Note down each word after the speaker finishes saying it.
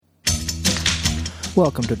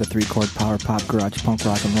Welcome to the Three Chord Power Pop Garage Punk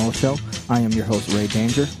Rock and Roll Show. I am your host, Ray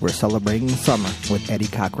Danger. We're celebrating the summer with Eddie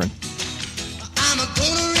Cochran. I'm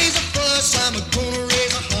gonna raise a fuss, I'm gonna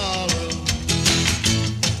raise a holler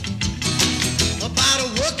about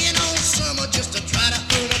working all summer just to try to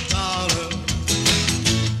earn $1.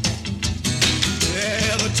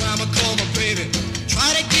 Every time I call my baby,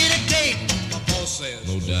 try to get a date, my boss says,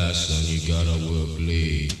 no doubt, son, you gotta work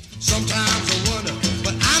late. Sometimes I wonder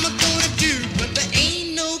what I'm gonna do, but there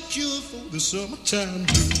ain't no cure for the summertime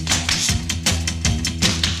blues.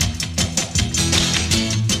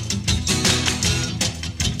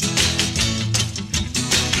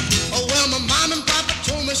 Oh well, my mom and papa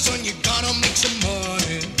told me, son, you gotta make some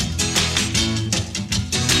money.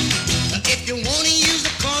 If you wanna use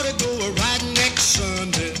the car to go a ride next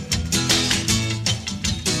Sunday.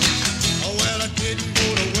 Oh well, I didn't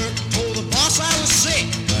go to work, told the boss I was sick.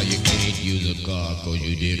 Now you can't use a car cause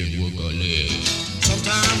you didn't work a leg.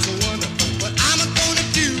 Sometimes I wonder what I'm gonna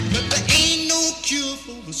do, but there ain't no cure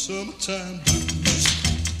for the summertime blues.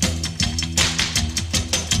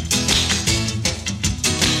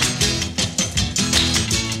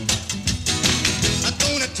 I'm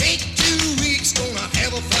gonna take 2 weeks, gonna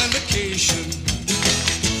have a fun vacation.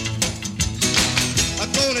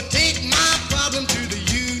 I'm gonna take my problem to the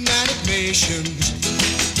United Nations.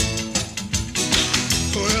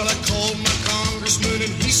 Well, I called my congressman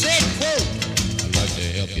and he said, quote, I'd like to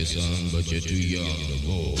help you, son, but you're too young to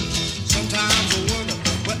vote. sometimes I wonder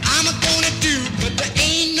what I'm gonna do, but there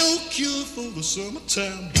ain't no cure for the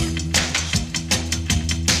summertime blues.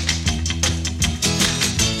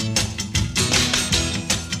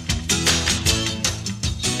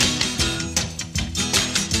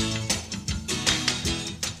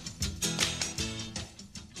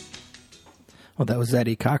 Well, that was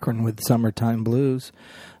Eddie Cochran with Summertime Blues.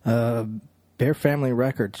 Bear Family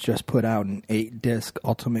Records just put out an 8-disc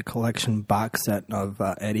Ultimate Collection box set of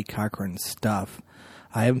Eddie Cochran's stuff.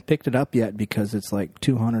 I haven't picked it up yet because it's like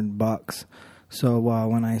 $200. So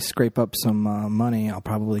when I scrape up some money, I'm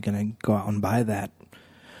probably going to go out and buy that,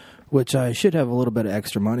 which I should have a little bit of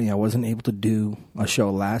extra money. I wasn't able to do a show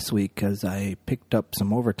last week because I picked up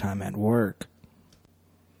some overtime at work.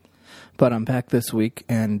 But I'm back this week,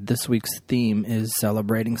 and this week's theme is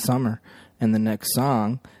celebrating summer. And the next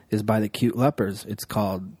song is by the Cute Lepers. It's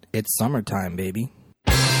called It's Summertime, Baby.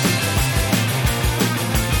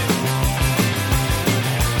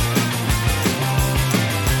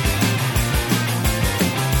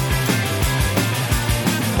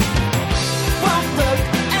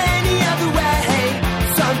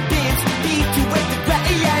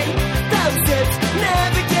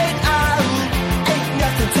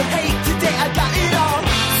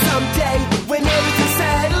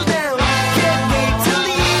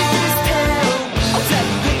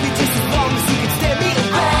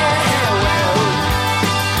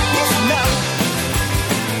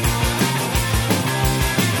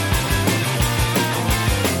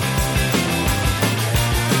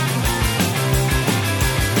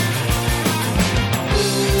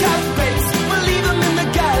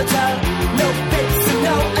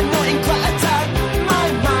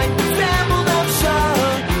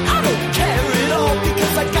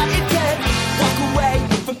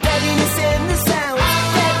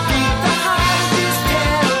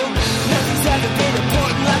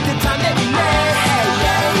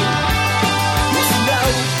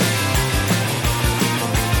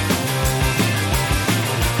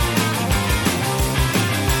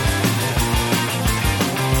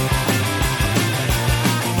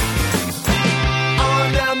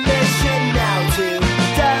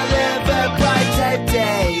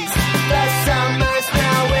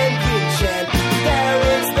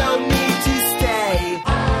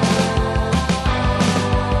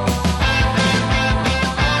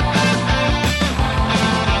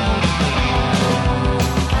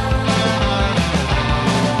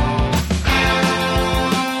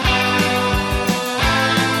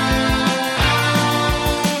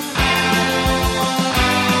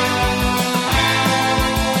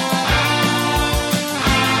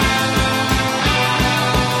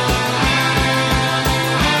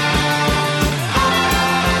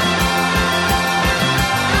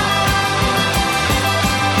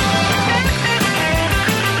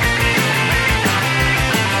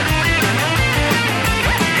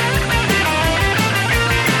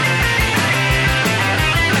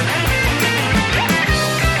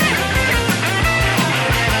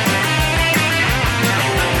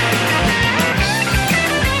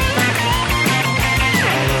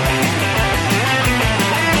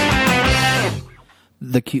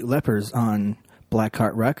 The Cute Lepers on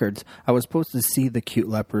Blackheart Records. I was supposed to see the Cute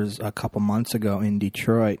Lepers a couple months ago in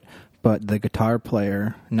Detroit, but the guitar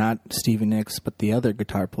player, not Stevie Nicks, but the other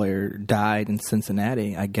guitar player, died in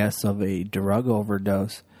Cincinnati, I guess, of a drug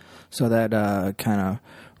overdose. So that kind of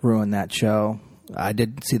ruined that show. I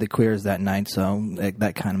did see the Queers that night, so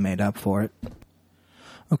that kind of made up for it.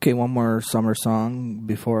 Okay, one more summer song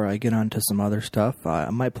before I get on to some other stuff. I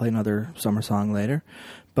might play another summer song later,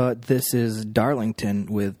 but this is Darlington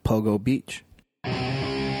with Pogo Beach.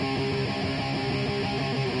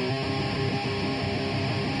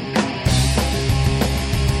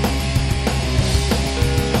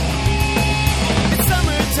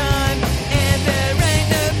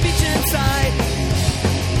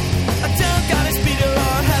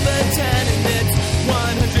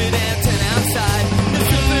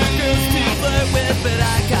 But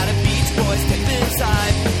I got a Beach Boys tape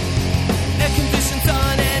inside. Air conditions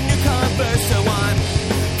on and new Converse, so I'm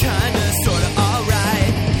kinda sorta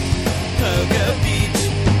alright. Pogo Beach,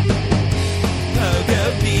 Pogo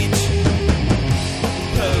Beach,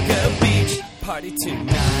 Pogo Beach, party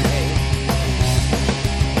tonight.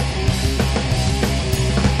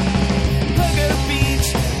 Pogo Beach,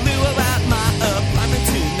 luau at my apartment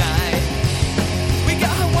tonight. We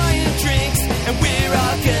got Hawaiian drinks and we're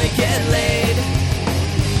all gonna get laid.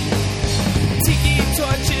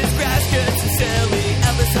 Torches, grass skirts, and silly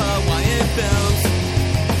Elvis Hawaiian films.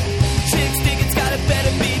 Chicks think it's got a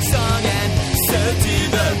better beach song, and so do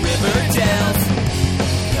the Riverdales.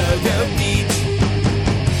 Pogo Beach,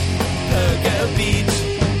 Pogo Beach,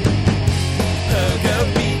 Pogo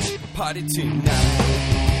Beach, party tonight.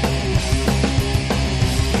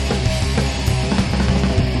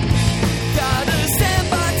 Got a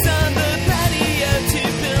sandbox on the patio to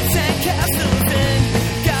build sandcastles in.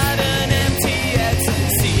 Got an empty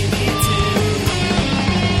CD2.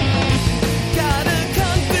 Got a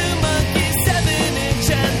Kung Fu Monkey 7-inch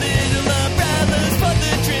and little umbrellas for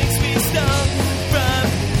the drinks we stole from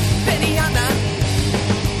Benihana.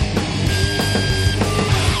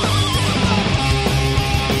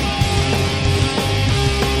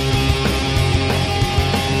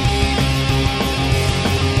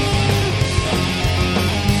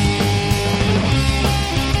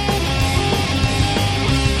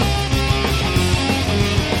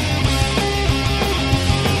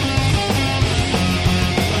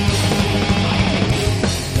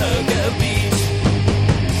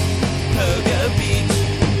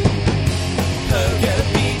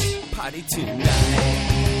 Party tonight.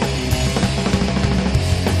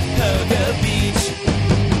 Pogo Beach,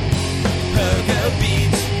 Pogo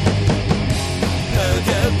Beach,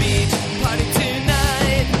 Pogo Beach, party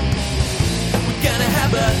tonight. We're gonna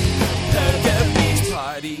have a Pogo Beach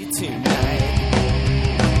party tonight.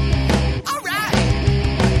 All right.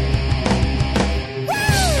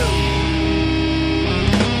 Woo!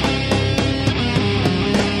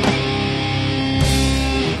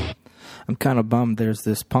 I'm kind of bummed there's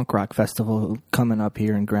this punk rock festival coming up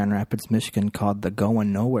here in Grand Rapids, Michigan called the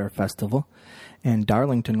Goin' Nowhere Festival. And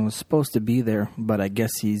Darlington was supposed to be there, but I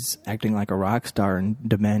guess he's acting like a rock star and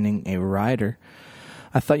demanding a rider.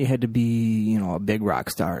 I thought you had to be, a big rock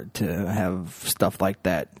star to have stuff like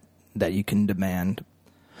that you can demand.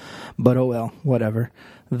 But oh well, whatever.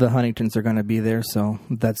 The Huntingtons are going to be there, so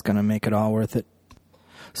that's going to make it all worth it.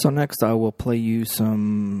 So next I will play you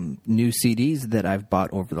some new CDs that I've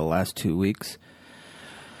bought over the last 2 weeks.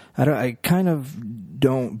 I kind of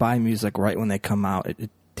don't buy music right when they come out. It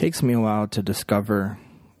takes me a while to discover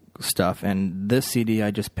stuff, and this CD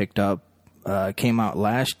I just picked up came out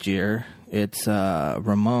last year. It's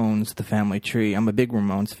Ramones, The Family Tree. I'm a big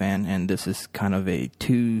Ramones fan, and this is kind of a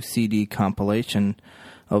 2 CD compilation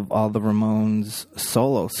of all the Ramones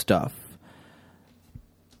solo stuff.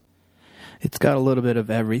 It's got a little bit of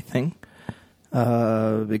everything.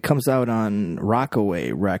 It comes out on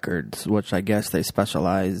Rockaway Records, which I guess they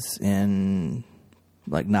specialize in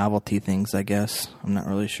like novelty things, I guess. I'm not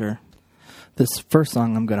really sure. This first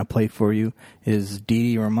song I'm going to play for you is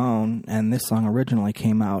Dee Dee Ramone, and this song originally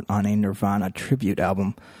came out on a Nirvana tribute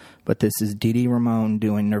album. But this is Dee Dee Ramone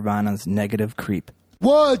doing Nirvana's Negative Creep.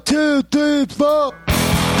 1, 2, 3, 4.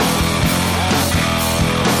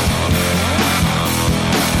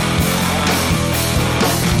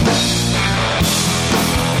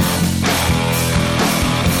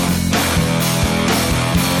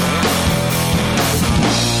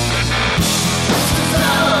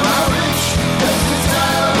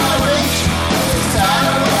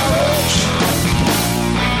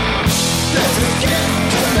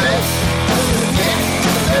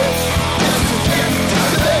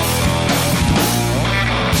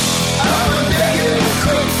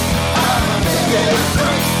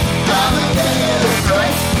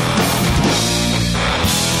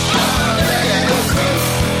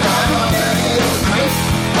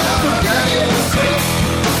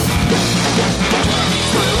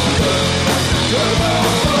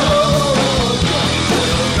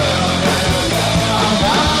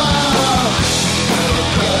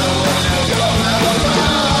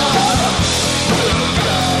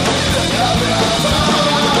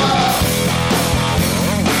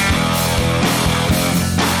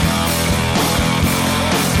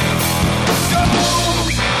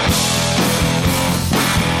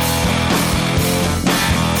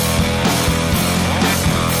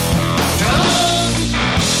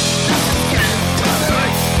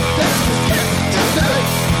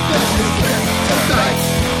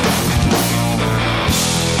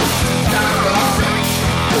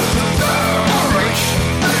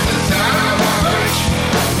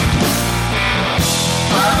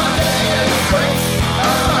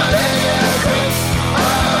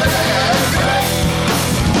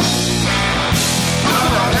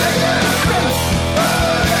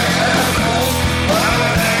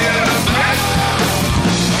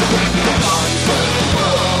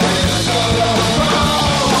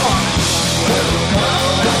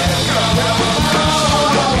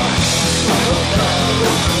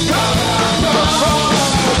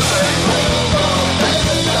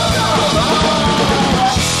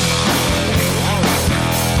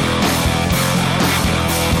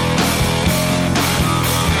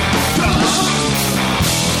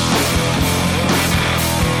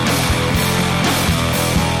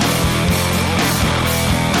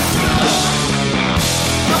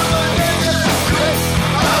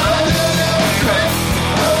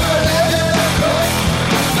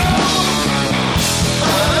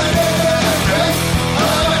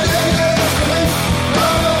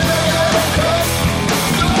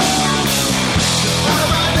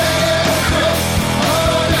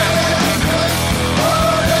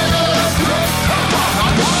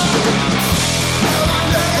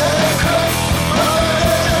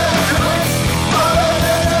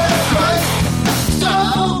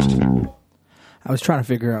 was trying to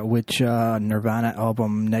figure out which Nirvana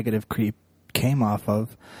album Negative Creep came off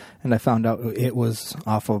of, and I found out it was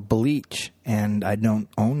off of Bleach, and I don't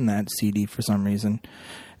own that CD for some reason.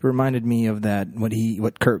 It reminded me of that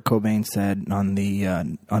what Kurt Cobain said on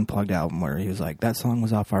the Unplugged album, where he was like, "That song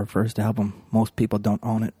was off our first album. Most people don't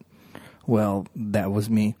own it." Well, that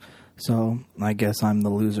was me, so I guess I'm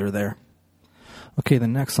the loser there. Okay, the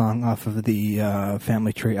next song off of the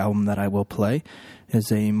Family Tree album that I will play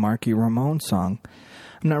is a Marky Ramone song.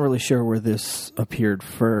 I'm not really sure where this appeared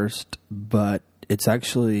first, but it's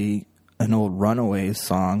actually an old Runaways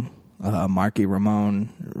song. Marky Ramone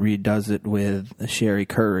redoes it with Sherry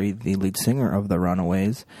Curry, the lead singer of the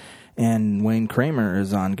Runaways, and Wayne Kramer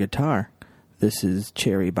is on guitar. This is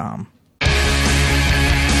Cherry Bomb.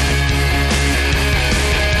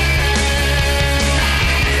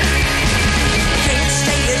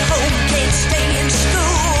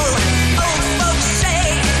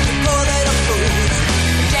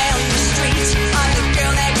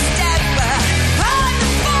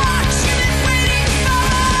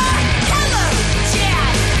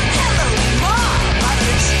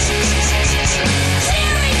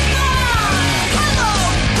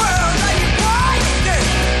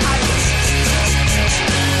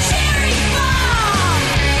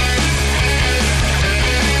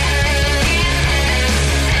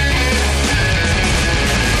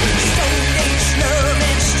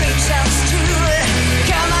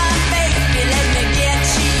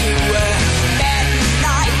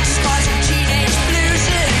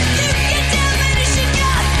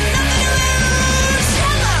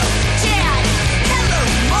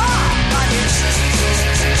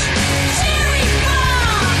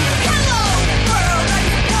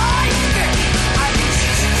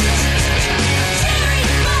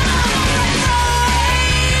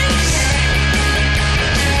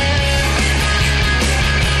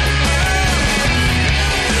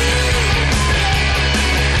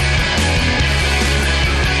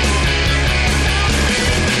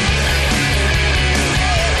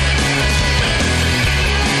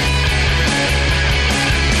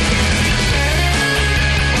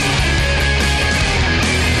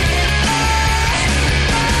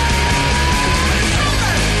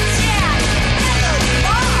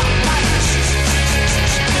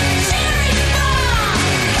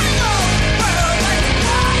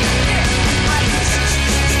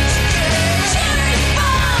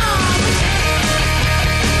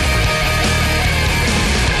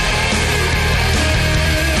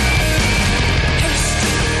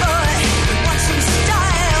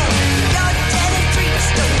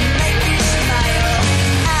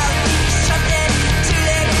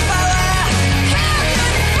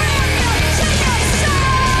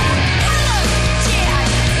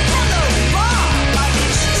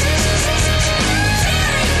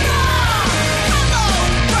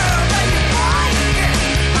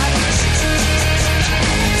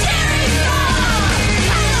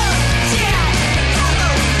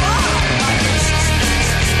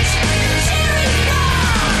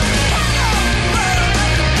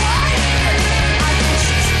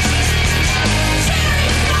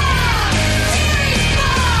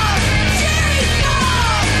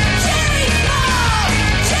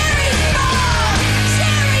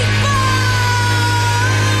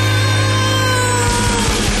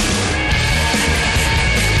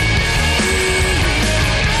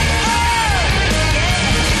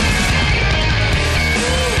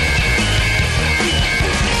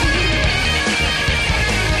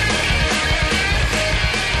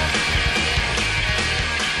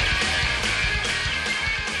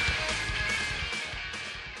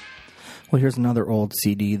 Well, here's another old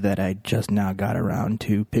CD that I just now got around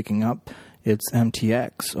to picking up. It's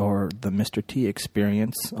MTX, or the Mr. T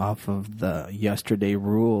Experience, off of the Yesterday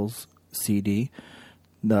Rules CD.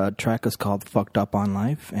 The track is called Fucked Up on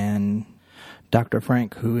Life, and Dr.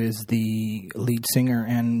 Frank, who is the lead singer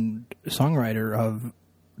and songwriter of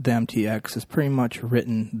the MTX, has pretty much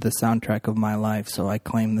written the soundtrack of my life, so I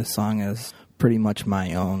claim this song as pretty much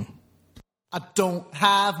my own. I don't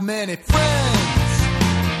have many friends,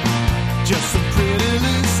 just some pretty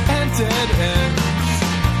loose and dead ends.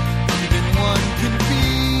 Even one can be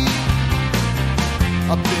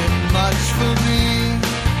a bit much for me.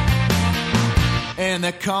 And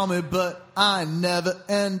they call me, but I never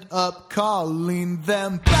end up calling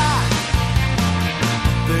them back.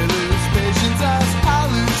 They lose patience as I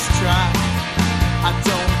lose track. I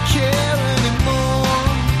don't care anymore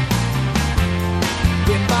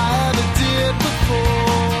if I ever did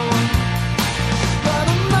before. But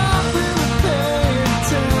I'm not really paying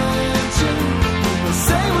attention. People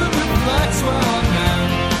say what reflects where I'm at,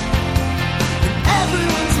 and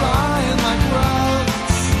everyone's lying like rocks.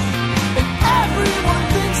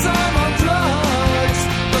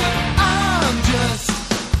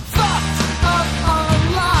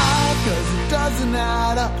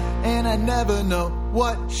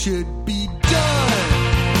 what should be done.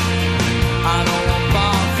 I know I'm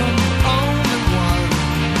far from the only one.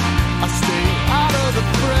 I stay out of the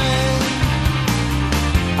fray.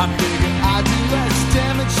 I figure I do less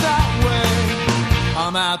damage that way.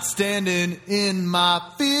 I'm outstanding in my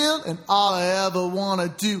field, and all I ever wanna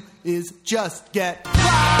do is just get fouled.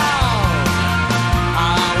 I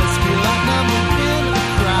always feel like number in a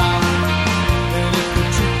crowd, and if the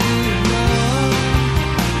truth you know,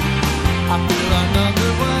 I feel like number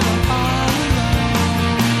when I'm all alone.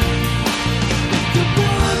 If you're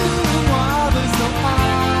wondering why there's no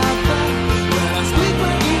other, when I speak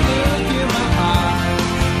when you look in my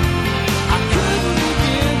eyes, I couldn't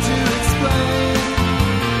begin to explain.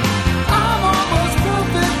 I'm almost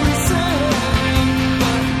perfectly sane,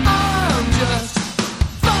 but I'm just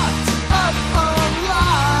fucked up on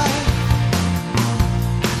life.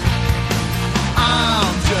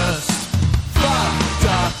 I'm just fucked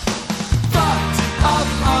up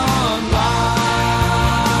on life.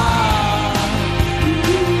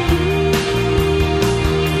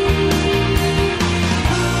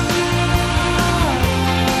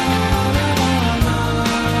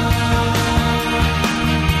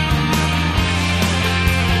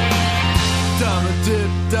 Dum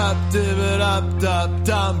dip dub dib it up dub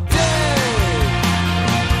dum day.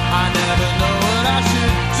 I never know what I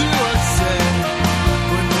should do or say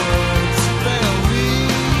when words fail me.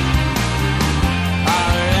 I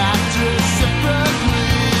react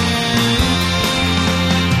reciprocally.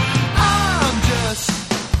 I'm just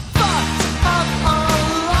fucked up on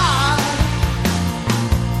life.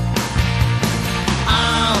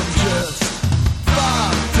 I'm just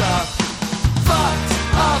fucked up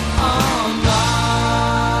on life.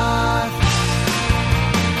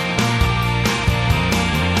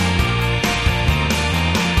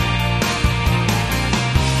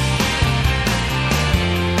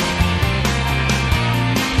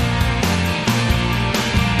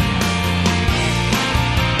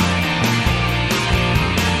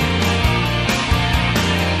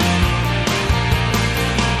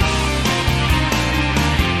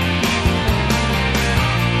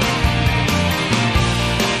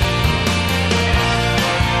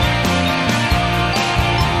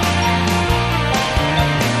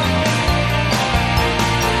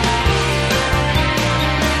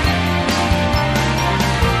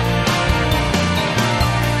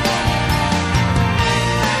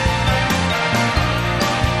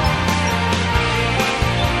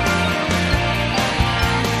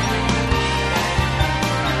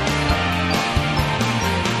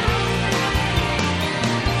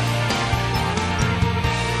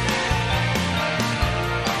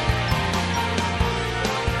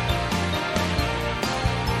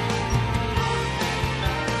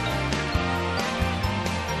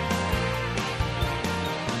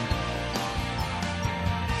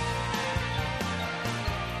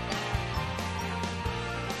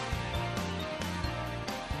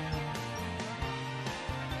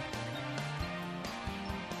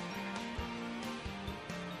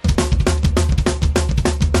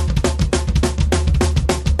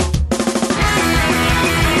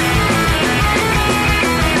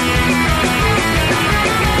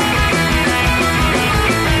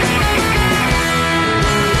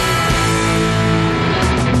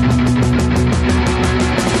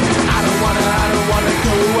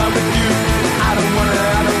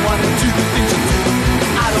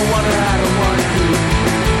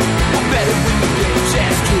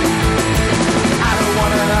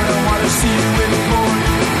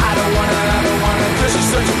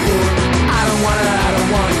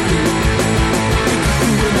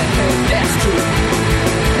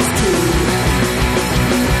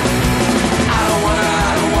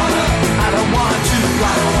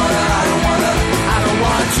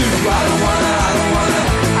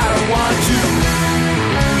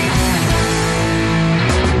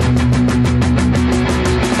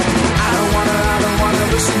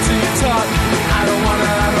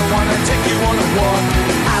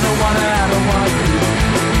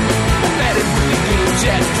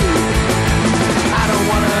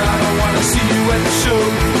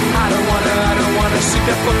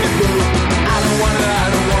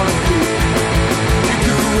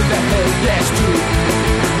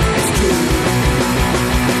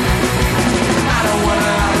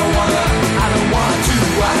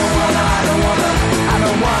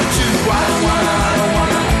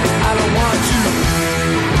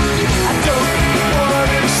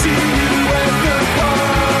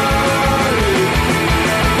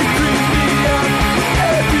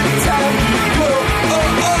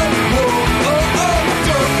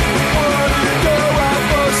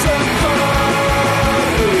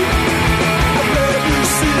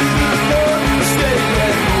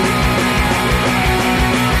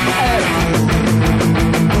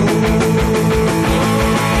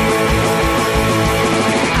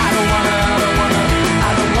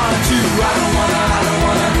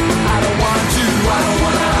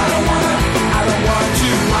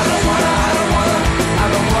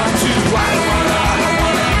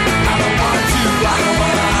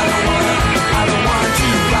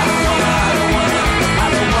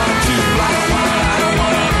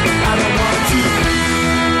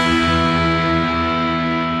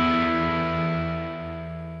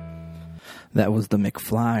 That was the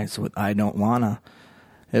McFlys with I Don't Wanna.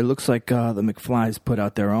 It looks like the McFlys put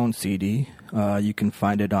out their own CD. You can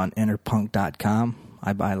find it on innerpunk.com.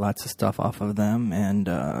 I buy lots of stuff off of them, and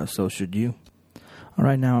so should you. All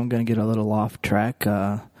right, now I'm going to get a little off track.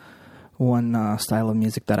 One style of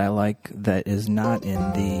music that I like that is not in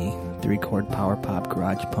the three-chord power pop,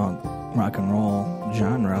 garage punk, rock and roll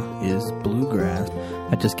genre is bluegrass.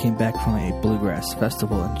 I just came back from a bluegrass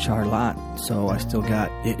festival in Charlotte, so I still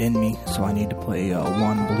got it in me, so I need to play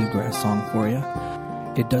one bluegrass song for you.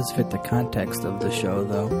 It does fit the context of the show,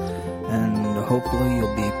 though, and hopefully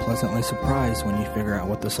you'll be pleasantly surprised when you figure out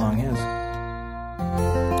what the song is.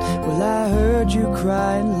 Well, I heard you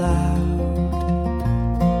crying loud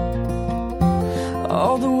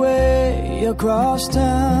all the way across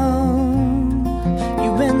town.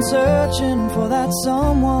 You've been searching for that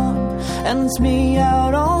someone, and it's me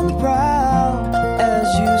out on the prowl as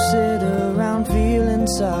you sit around feeling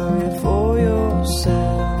sorry for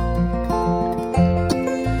yourself.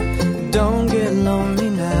 Don't get lonely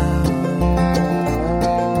now,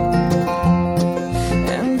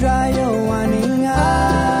 and dry your whining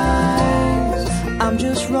eyes. I'm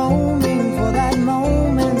just roaming for that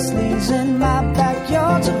moment, sneezing my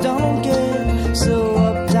backyard, so don't get so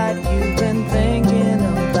uptight. You've been thinking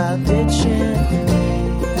about ditching me.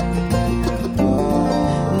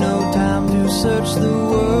 No time to search the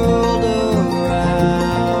world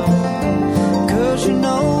around, 'cause you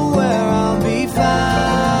know where I'll be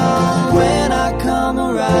found when I come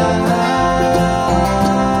around.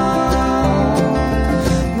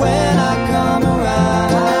 When I come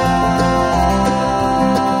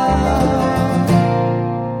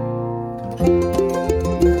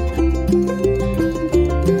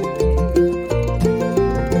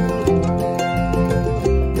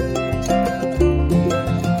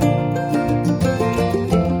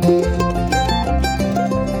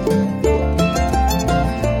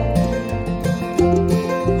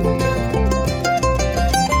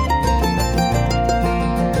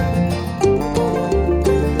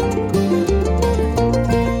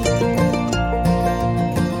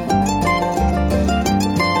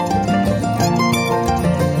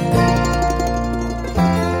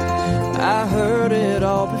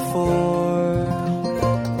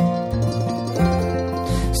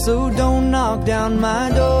down my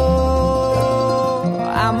door.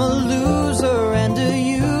 I'm a loser and a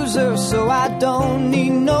user, so I don't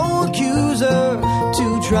need no accuser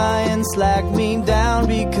to try and slack me down,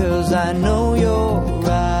 because I know you're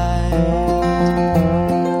right.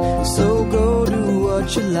 So go do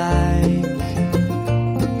what you like,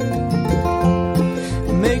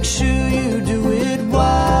 make sure you do it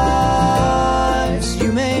wise.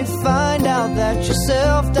 You may find out that your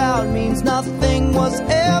self-doubt means nothing was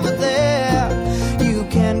ever there. You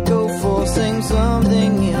can't go forcing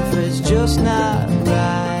something if it's just not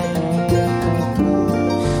right.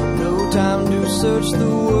 No time to search the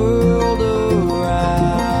world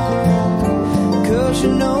around, 'cause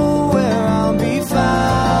you know where I'll be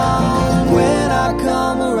found when I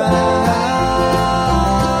come around.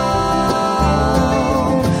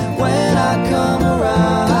 When I come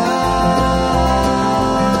around.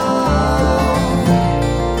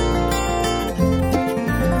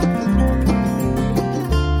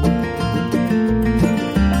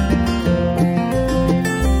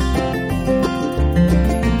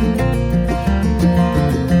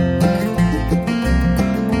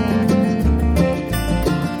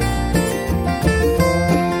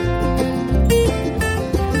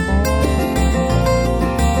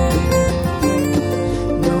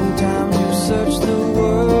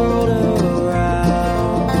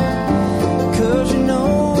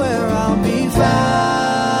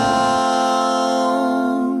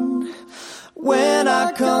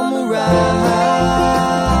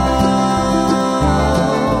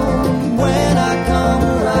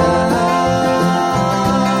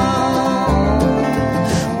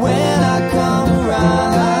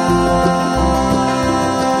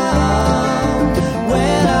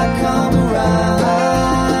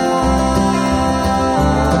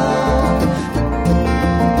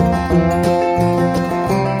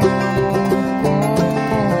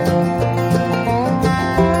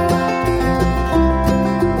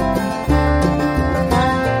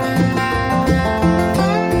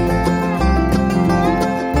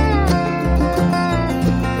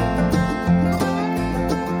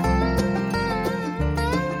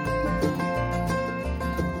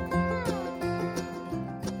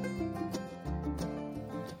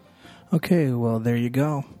 Okay, well, there you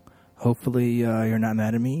go. Hopefully you're not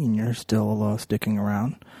mad at me and you're still sticking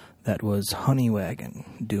around. That was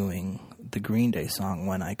Honeywagon doing the Green Day song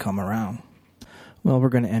When I Come Around. Well, we're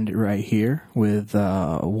going to end it right here with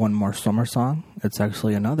one more summer song. It's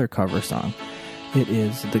actually another cover song. It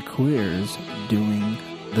is the Queers doing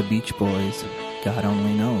the Beach Boys' God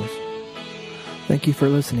Only Knows. Thank you for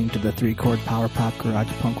listening to the 3-Chord Power Pop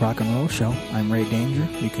Garage Punk Rock and Roll Show. I'm Ray Danger.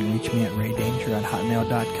 You can reach me at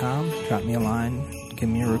raydanger@hotmail.com. Drop me a line. Give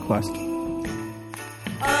me a request.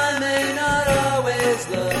 I may not always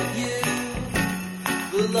love you,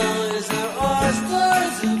 but long as there are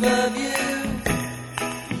stars above you,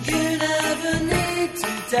 you never need to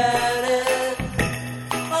doubt it.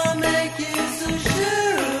 I'll make you so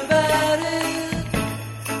sure about it.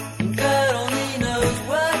 God only knows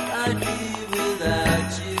what I'd be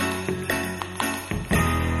without you.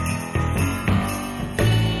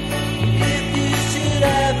 If you should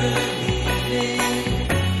ever leave me,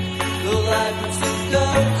 the life would still go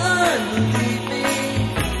on, believe me.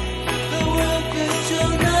 The world could show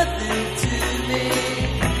nothing to me,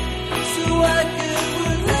 so what good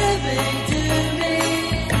were living to me?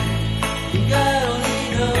 God only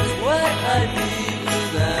knows what I'd be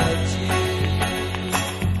without you.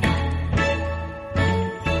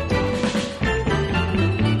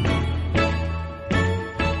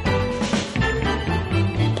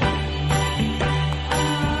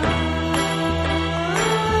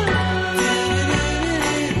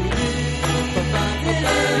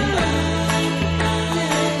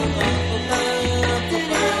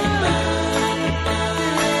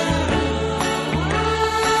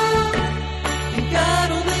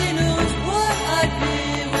 God only knows what I'd be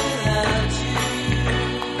without you.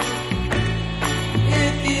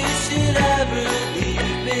 If you should ever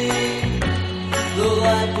leave me, the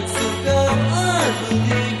life would still go